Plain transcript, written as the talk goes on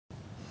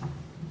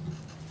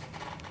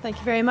Thank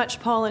you very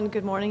much, Paul, and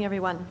good morning,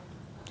 everyone.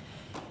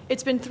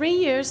 It's been 3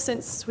 years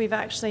since we've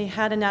actually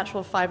had a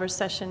natural fibres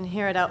session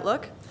here at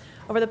Outlook.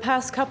 Over the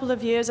past couple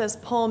of years, as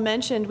Paul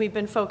mentioned, we've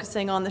been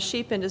focusing on the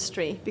sheep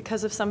industry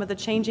because of some of the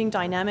changing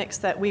dynamics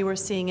that we were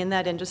seeing in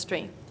that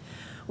industry.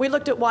 We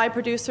looked at why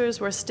producers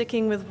were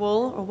sticking with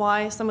wool, or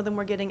why some of them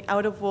were getting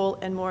out of wool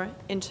and more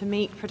into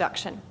meat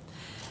production.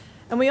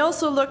 And we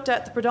also looked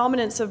at the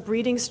predominance of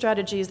breeding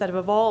strategies that have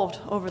evolved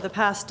over the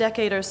past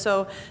decade or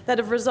so that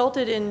have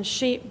resulted in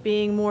sheep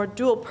being more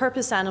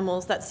dual-purpose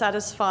animals that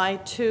satisfy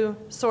two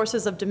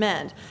sources of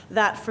demand,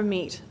 that for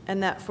meat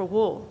and that for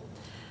wool.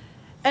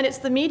 And it's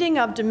the meeting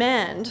of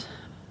demand,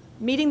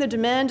 meeting the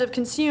demand of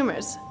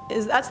consumers,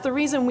 that's the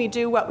reason we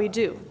do what we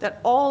do,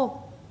 that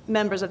all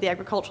members of the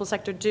agricultural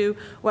sector do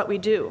what we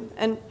do.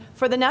 And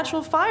for the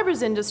natural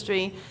fibres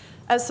industry,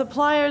 as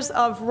suppliers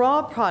of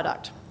raw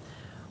product,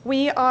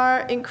 we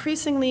are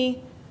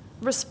increasingly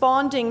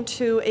responding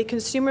to a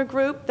consumer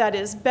group that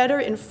is better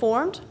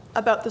informed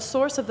about the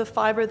source of the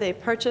fiber they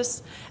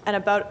purchase and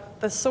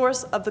about the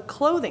source of the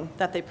clothing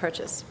that they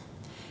purchase.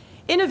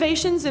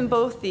 Innovations in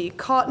both the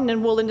cotton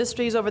and wool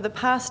industries over the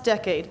past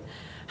decade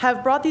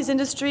have brought these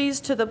industries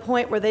to the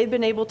point where they've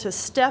been able to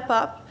step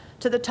up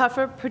to the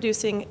tougher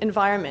producing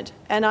environment.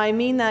 And I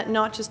mean that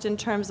not just in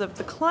terms of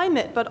the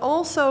climate, but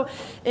also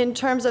in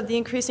terms of the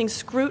increasing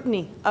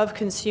scrutiny of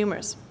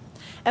consumers.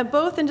 And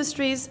both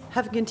industries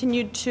have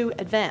continued to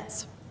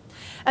advance.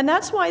 And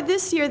that's why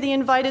this year the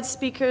invited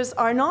speakers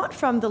are not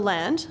from the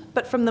land,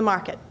 but from the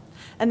market.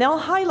 And they'll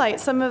highlight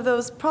some of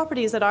those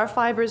properties that our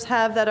fibers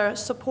have that are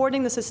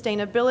supporting the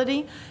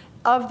sustainability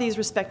of these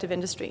respective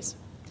industries.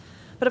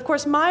 But of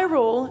course, my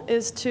role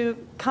is to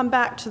come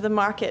back to the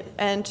market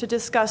and to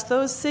discuss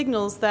those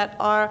signals that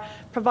are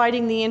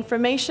providing the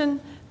information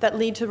that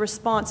lead to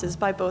responses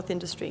by both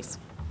industries.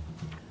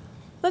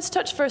 Let's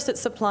touch first at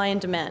supply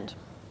and demand.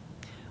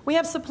 We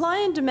have supply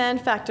and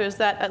demand factors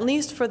that, at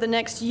least for the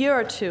next year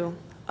or two,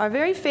 are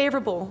very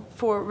favorable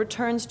for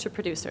returns to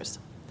producers.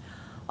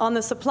 On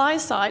the supply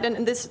side,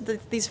 and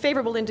these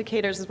favorable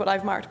indicators is what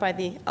I've marked by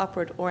the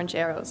upward orange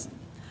arrows.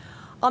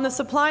 On the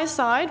supply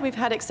side, we've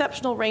had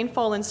exceptional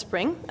rainfall in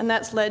spring, and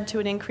that's led to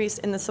an increase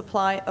in the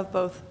supply of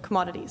both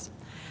commodities.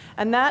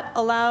 And that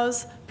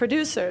allows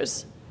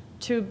producers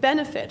to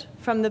benefit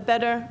from the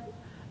better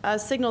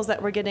signals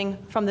that we're getting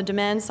from the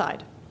demand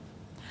side.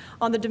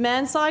 On the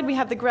demand side, we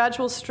have the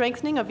gradual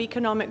strengthening of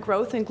economic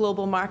growth in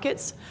global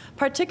markets,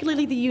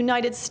 particularly the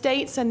United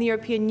States and the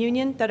European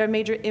Union that are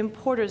major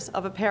importers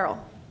of apparel.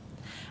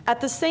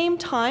 At the same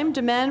time,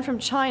 demand from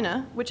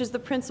China, which is the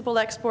principal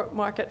export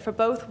market for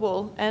both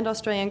wool and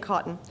Australian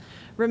cotton,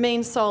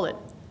 remains solid.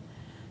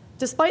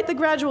 Despite the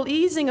gradual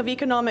easing of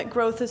economic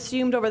growth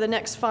assumed over the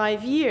next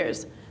 5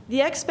 years,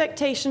 the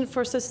expectation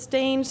for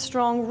sustained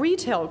strong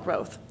retail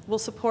growth will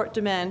support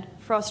demand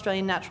for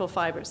Australian natural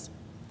fibres.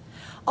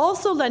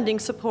 Also lending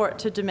support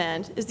to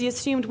demand is the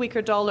assumed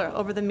weaker dollar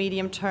over the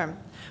medium term,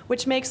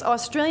 which makes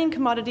Australian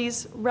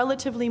commodities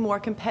relatively more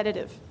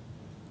competitive.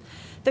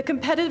 The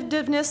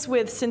competitiveness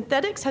with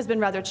synthetics has been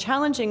rather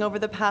challenging over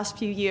the past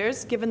few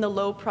years, given the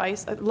low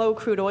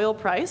crude oil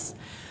price,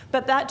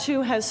 but that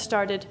too has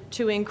started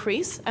to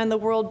increase, and the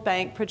World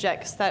Bank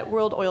projects that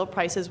world oil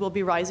prices will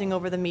be rising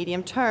over the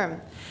medium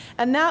term.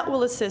 And that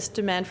will assist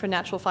demand for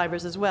natural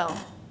fibres as well.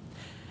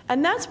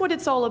 And that's what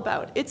it's all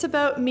about. It's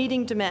about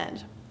meeting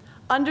demand,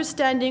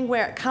 understanding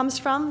where it comes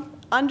from,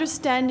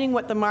 understanding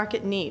what the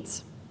market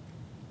needs.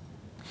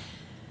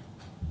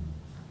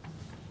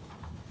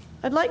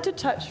 I'd like to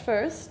touch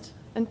first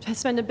and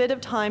spend a bit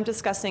of time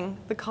discussing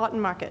the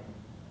cotton market.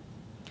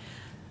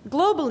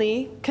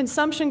 Globally,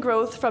 consumption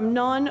growth from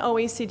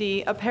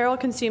non-OECD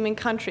apparel-consuming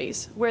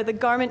countries, where the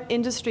garment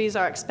industries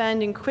are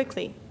expanding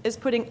quickly, is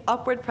putting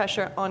upward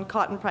pressure on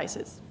cotton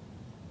prices.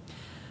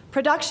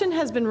 Production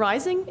has been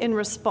rising in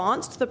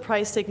response to the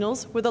price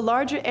signals, with a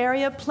larger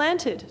area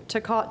planted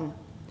to cotton.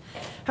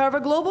 However,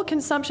 global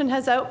consumption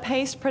has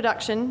outpaced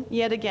production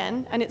yet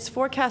again, and it's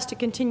forecast to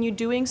continue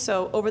doing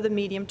so over the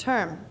medium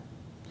term.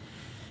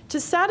 To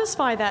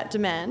satisfy that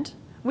demand,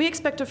 we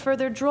expect a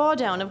further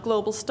drawdown of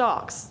global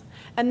stocks,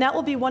 and that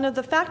will be one of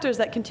the factors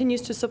that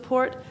continues to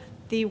support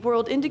the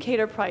world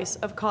indicator price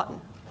of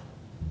cotton.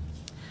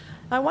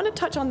 I want to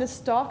touch on this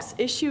stocks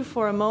issue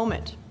for a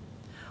moment.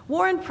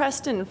 Warren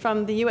Preston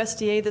from the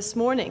USDA this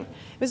morning,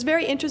 it was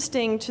very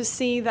interesting to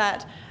see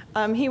that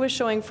he was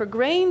showing for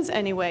grains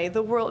anyway,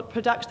 that world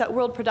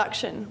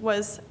production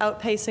was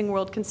outpacing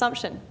world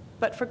consumption.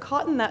 But for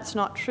cotton, that's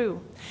not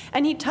true.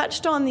 And he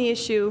touched on the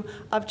issue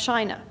of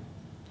China.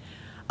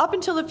 Up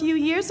until a few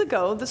years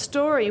ago, the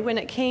story when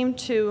it came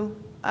to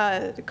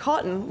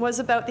cotton was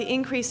about the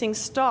increasing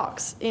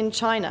stocks in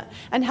China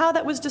and how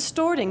that was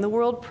distorting the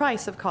world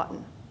price of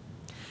cotton.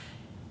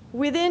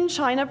 Within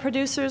China,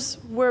 producers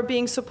were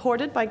being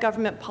supported by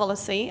government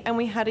policy, and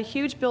we had a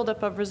huge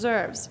buildup of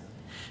reserves.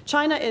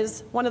 China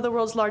is one of the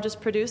world's largest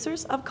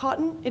producers of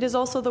cotton. It is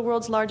also the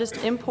world's largest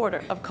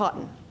importer of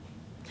cotton.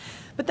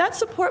 But that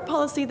support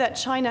policy that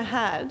China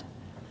had,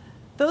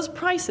 those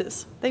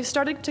prices, they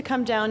started to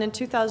come down in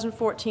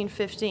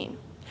 2014-15.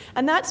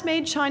 And that's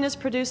made China's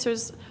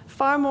producers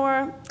far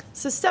more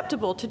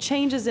susceptible to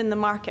changes in the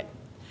market.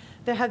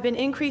 There have been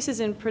increases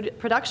in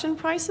production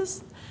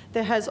prices.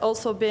 There has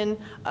also been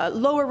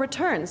lower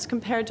returns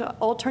compared to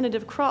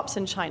alternative crops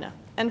in China.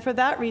 And for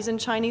that reason,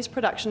 Chinese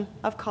production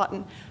of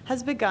cotton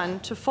has begun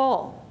to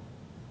fall.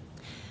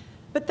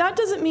 But that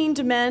doesn't mean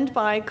demand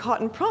by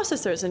cotton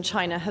processors in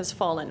China has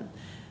fallen.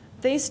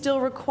 They still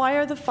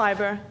require the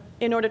fiber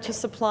in order to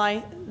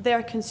supply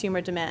their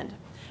consumer demand.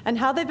 And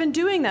how they've been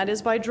doing that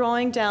is by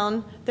drawing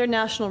down their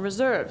national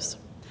reserves.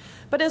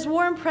 But as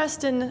Warren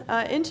Preston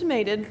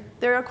intimated,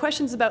 there are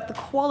questions about the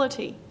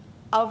quality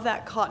of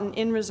that cotton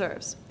in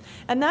reserves.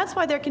 And that's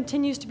why there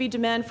continues to be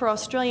demand for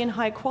Australian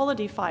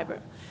high-quality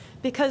fiber,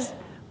 because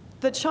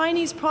the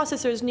Chinese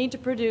processors need to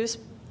produce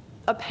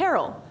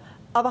apparel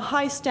of a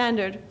high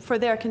standard for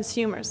their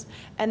consumers,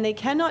 and they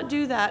cannot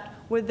do that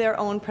with their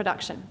own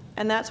production.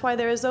 And that's why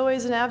there is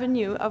always an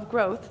avenue of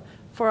growth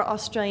for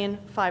Australian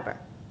fiber.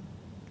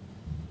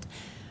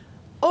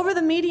 Over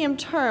the medium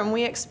term,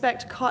 we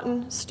expect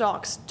cotton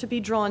stocks to be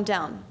drawn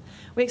down.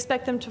 We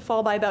expect them to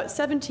fall by about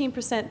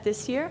 17%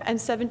 this year and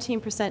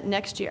 17%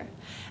 next year.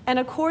 And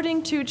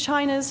according to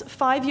China's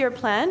 5-year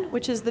plan,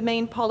 which is the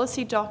main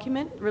policy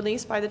document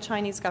released by the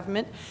Chinese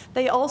government,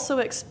 they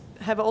also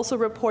have also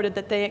reported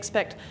that they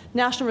expect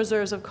national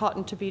reserves of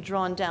cotton to be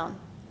drawn down.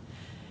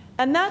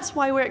 And that's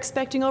why we're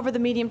expecting over the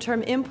medium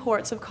term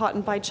imports of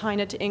cotton by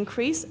China to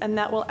increase, and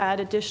that will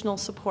add additional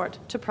support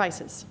to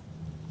prices.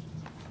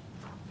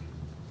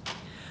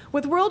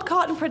 With world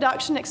cotton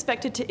production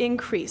expected to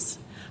increase,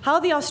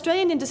 how the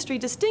Australian industry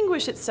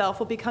distinguishes itself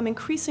will become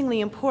increasingly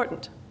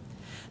important.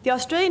 The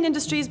Australian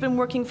industry has been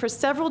working for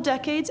several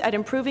decades at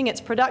improving its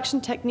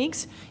production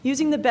techniques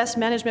using the best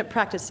management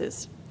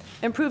practices,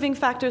 improving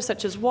factors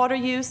such as water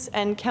use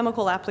and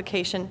chemical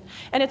application,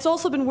 and it's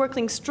also been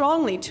working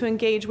strongly to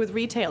engage with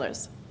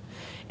retailers.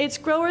 Its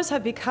growers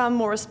have become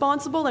more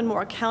responsible and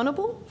more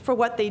accountable for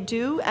what they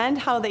do and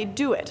how they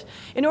do it,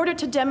 in order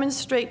to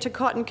demonstrate to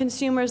cotton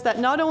consumers that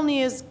not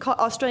only is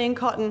Australian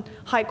cotton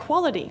high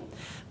quality,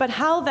 but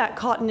how that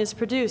cotton is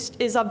produced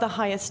is of the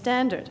highest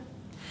standard.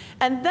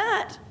 And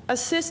that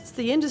assists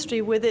the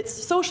industry with its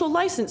social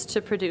license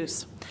to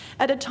produce,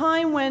 at a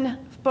time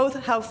when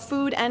both how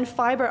food and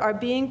fiber are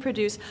being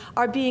produced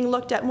are being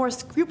looked at more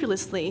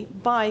scrupulously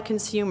by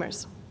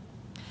consumers.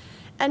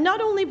 And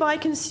not only by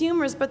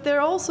consumers, but there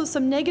are also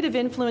some negative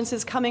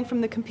influences coming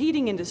from the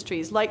competing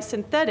industries, like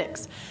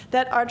synthetics,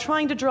 that are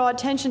trying to draw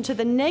attention to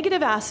the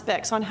negative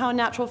aspects on how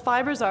natural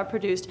fibers are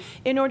produced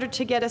in order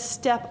to get a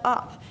step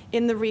up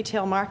in the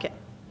retail market.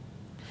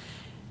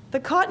 The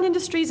cotton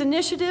industry's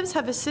initiatives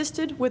have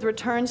assisted with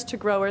returns to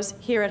growers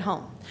here at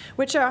home,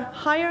 which are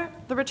higher.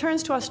 The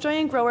returns to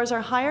Australian growers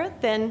are higher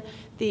than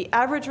the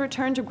average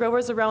return to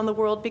growers around the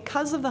world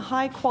because of the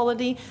high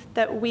quality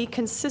that we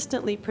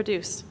consistently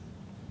produce.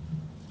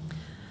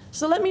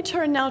 So let me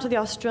turn now to the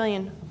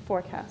Australian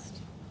forecast.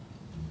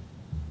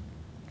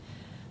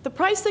 The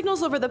price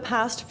signals over the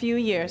past few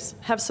years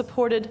have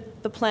supported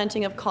the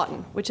planting of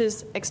cotton, which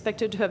is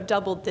expected to have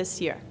doubled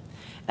this year.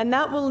 And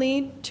that will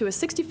lead to a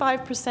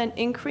 65%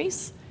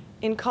 increase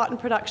in cotton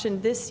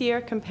production this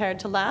year compared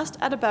to last,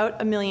 at about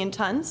 1 million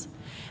tons.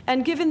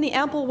 And given the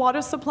ample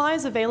water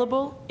supplies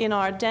available in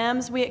our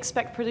dams, we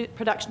expect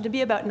production to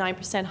be about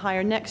 9%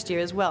 higher next year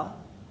as well.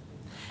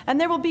 And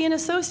there will be an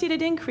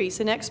associated increase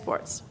in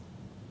exports.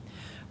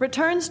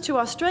 Returns to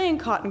Australian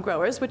cotton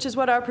growers, which is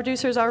what our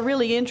producers are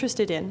really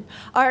interested in,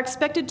 are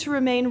expected to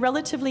remain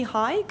relatively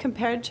high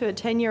compared to a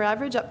 10-year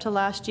average up to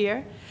last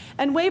year,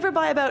 and waver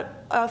by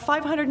about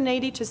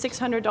 $580 to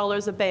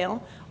 $600 a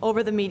bale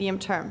over the medium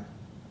term.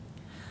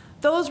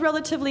 Those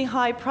relatively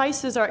high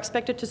prices are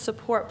expected to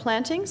support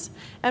plantings,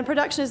 and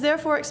production is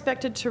therefore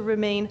expected to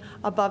remain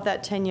above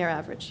that 10-year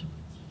average.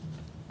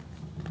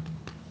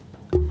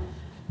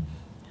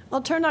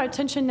 I'll turn our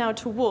attention now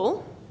to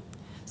wool.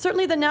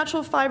 Certainly the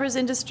natural fibers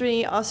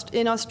industry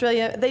in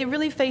Australia, they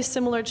really face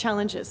similar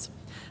challenges,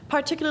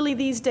 particularly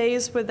these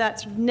days with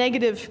that sort of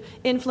negative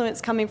influence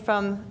coming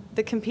from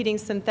the competing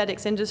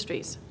synthetics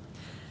industries.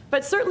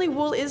 But certainly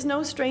wool is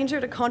no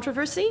stranger to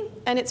controversy,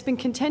 and it's been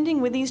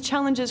contending with these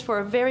challenges for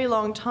a very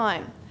long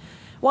time,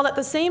 while at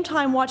the same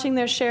time watching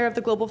their share of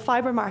the global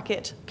fiber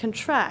market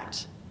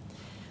contract.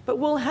 But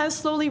wool has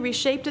slowly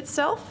reshaped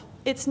itself.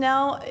 It's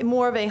now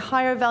more of a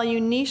higher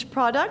value niche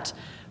product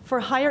for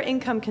higher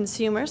income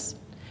consumers,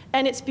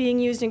 and it's being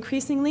used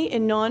increasingly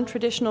in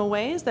non-traditional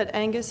ways that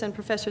Angus and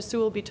Professor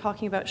Sewell will be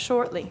talking about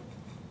shortly.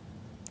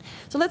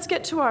 So let's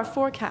get to our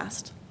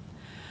forecast.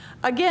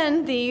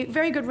 Again, the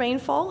very good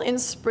rainfall in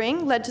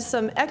spring led to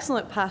some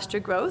excellent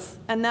pasture growth,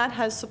 and that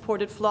has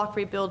supported flock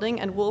rebuilding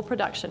and wool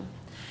production.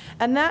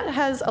 And that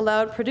has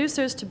allowed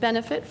producers to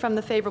benefit from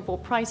the favorable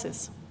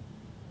prices.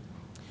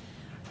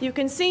 You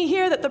can see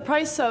here that the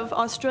price of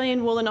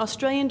Australian wool in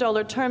Australian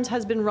dollar terms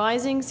has been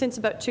rising since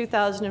about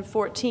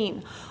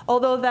 2014,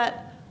 although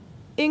that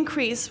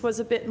increase was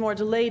a bit more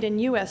delayed in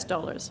US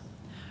dollars.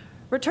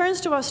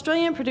 Returns to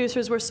Australian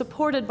producers were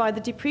supported by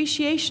the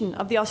depreciation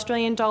of the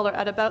Australian dollar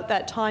at about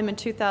that time in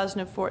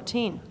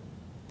 2014.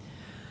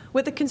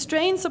 With the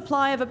constrained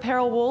supply of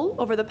apparel wool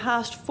over the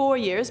past 4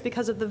 years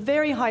because of the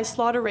very high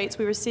slaughter rates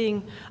we were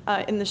seeing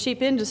in the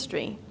sheep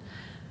industry,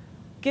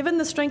 given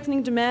the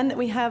strengthening demand that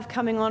we have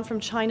coming on from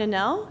China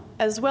now,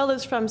 as well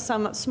as from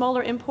some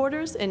smaller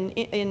importers in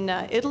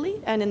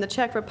Italy and in the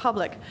Czech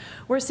Republic,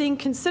 we're seeing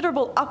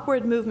considerable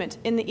upward movement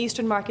in the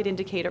Eastern Market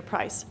Indicator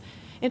price.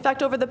 In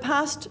fact, over the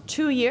past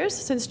 2 years,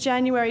 since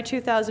January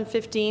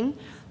 2015,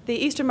 the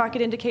Eastern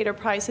Market Indicator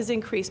price has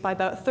increased by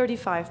about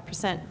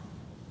 35%.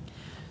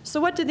 So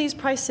what do these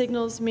price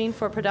signals mean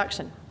for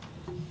production?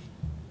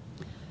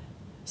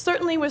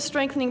 Certainly with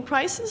strengthening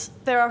prices,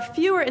 there are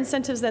fewer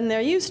incentives than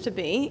there used to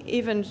be,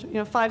 even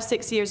 5,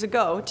 6 years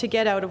ago, to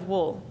get out of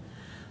wool.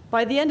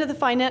 By the end of the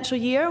financial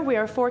year, we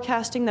are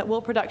forecasting that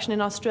wool production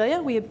in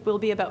Australia will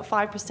be about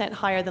 5%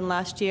 higher than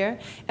last year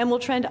and will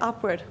trend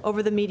upward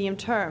over the medium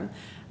term,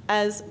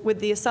 as with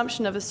the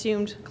assumption of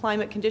assumed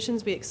climate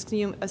conditions, we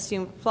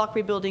assume flock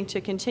rebuilding to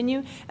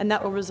continue, and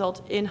that will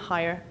result in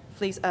higher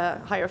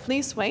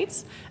fleece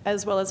weights,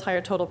 as well as higher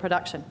total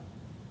production.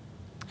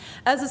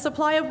 As the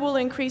supply of wool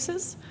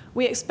increases,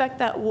 we expect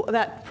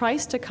that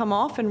price to come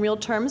off in real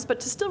terms,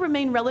 but to still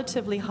remain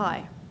relatively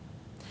high.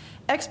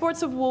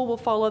 Exports of wool will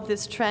follow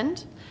this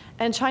trend,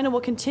 and China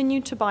will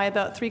continue to buy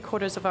about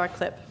 3/4 of our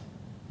clip.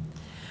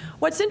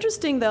 What's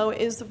interesting, though,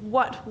 is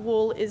what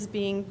wool is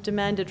being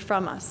demanded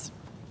from us.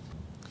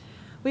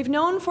 We've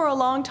known for a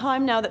long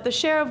time now that the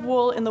share of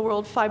wool in the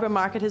world fibre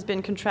market has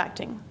been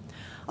contracting.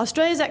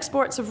 Australia's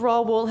exports of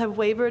raw wool have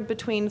wavered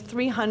between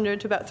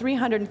 300 to about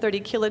 330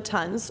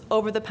 kilotons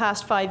over the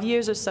past 5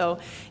 years or so,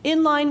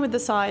 in line with the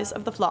size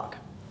of the flock.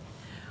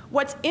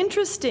 What's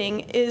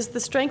interesting is the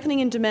strengthening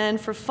in demand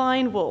for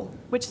fine wool,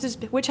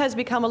 which has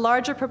become a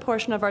larger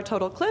proportion of our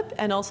total clip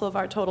and also of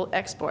our total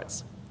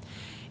exports.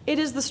 It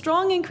is the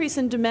strong increase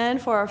in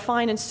demand for our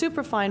fine and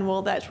superfine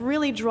wool that's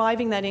really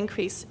driving that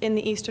increase in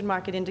the Eastern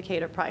Market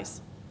Indicator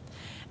price.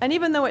 And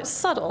even though it's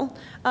subtle,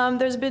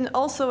 there's been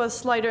also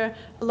a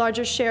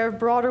larger share of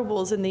broader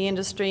wools in the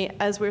industry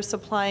as we're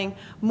supplying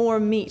more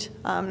meat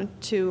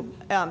to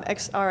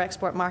our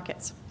export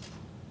markets.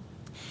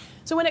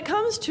 So when it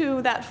comes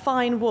to that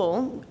fine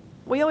wool,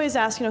 we always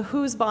ask,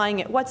 who's buying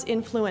it? What's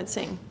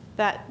influencing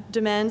that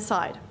demand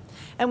side?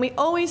 And we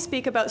always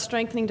speak about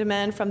strengthening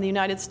demand from the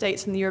United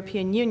States and the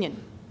European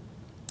Union,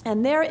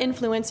 and their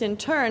influence in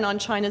turn on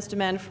China's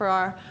demand for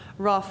our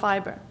raw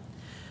fibre.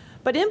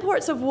 But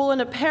imports of wool and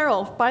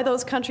apparel by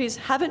those countries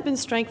haven't been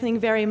strengthening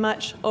very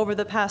much over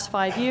the past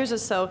 5 years or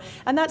so,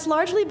 and that's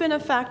largely been a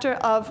factor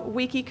of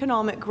weak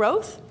economic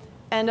growth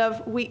and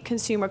of weak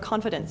consumer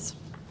confidence.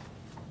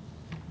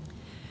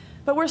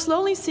 But we're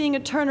slowly seeing a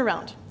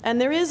turnaround,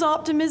 and there is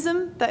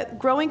optimism that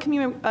growing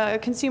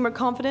consumer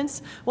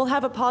confidence will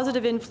have a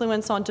positive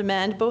influence on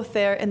demand both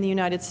there and in the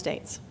United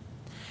States.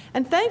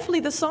 And thankfully,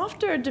 the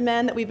softer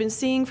demand that we've been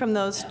seeing from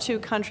those two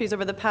countries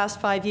over the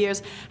past 5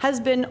 years has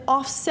been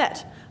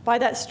offset by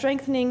that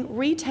strengthening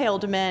retail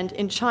demand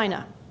in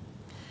China.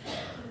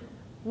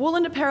 Wool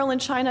and apparel in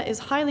China is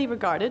highly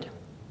regarded.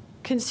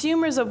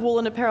 Consumers of wool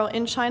and apparel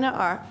in China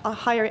are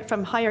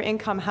from higher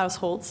income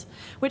households,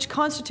 which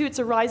constitutes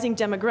a rising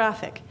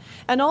demographic.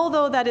 And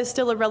although that is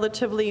still a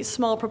relatively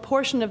small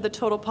proportion of the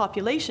total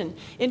population,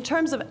 in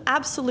terms of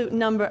absolute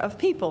number of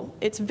people,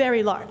 it's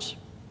very large.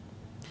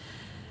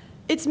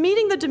 It's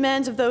meeting the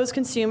demands of those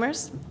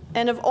consumers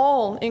and of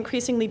all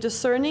increasingly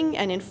discerning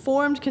and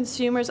informed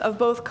consumers of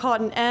both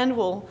cotton and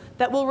wool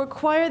that will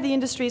require the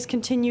industries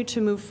continue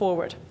to move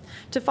forward,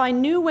 to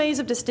find new ways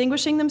of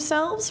distinguishing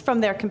themselves from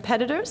their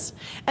competitors.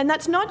 And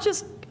that's not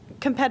just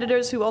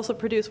competitors who also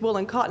produce wool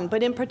and cotton,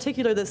 but in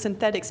particular the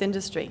synthetics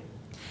industry,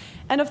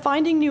 and of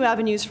finding new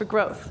avenues for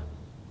growth.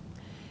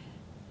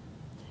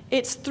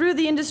 It's through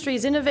the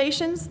industry's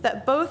innovations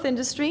that both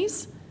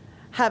industries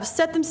have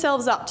set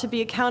themselves up to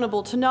be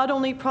accountable to not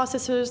only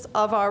processors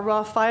of our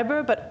raw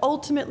fibre, but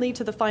ultimately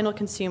to the final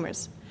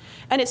consumers.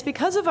 And it's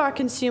because of our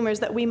consumers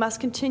that we must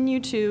continue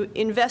to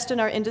invest in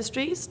our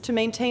industries to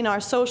maintain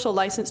our social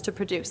license to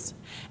produce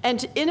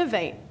and to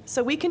innovate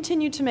so we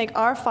continue to make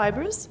our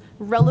fibres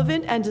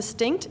relevant and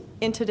distinct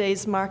in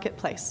today's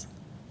marketplace.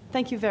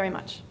 Thank you very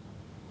much.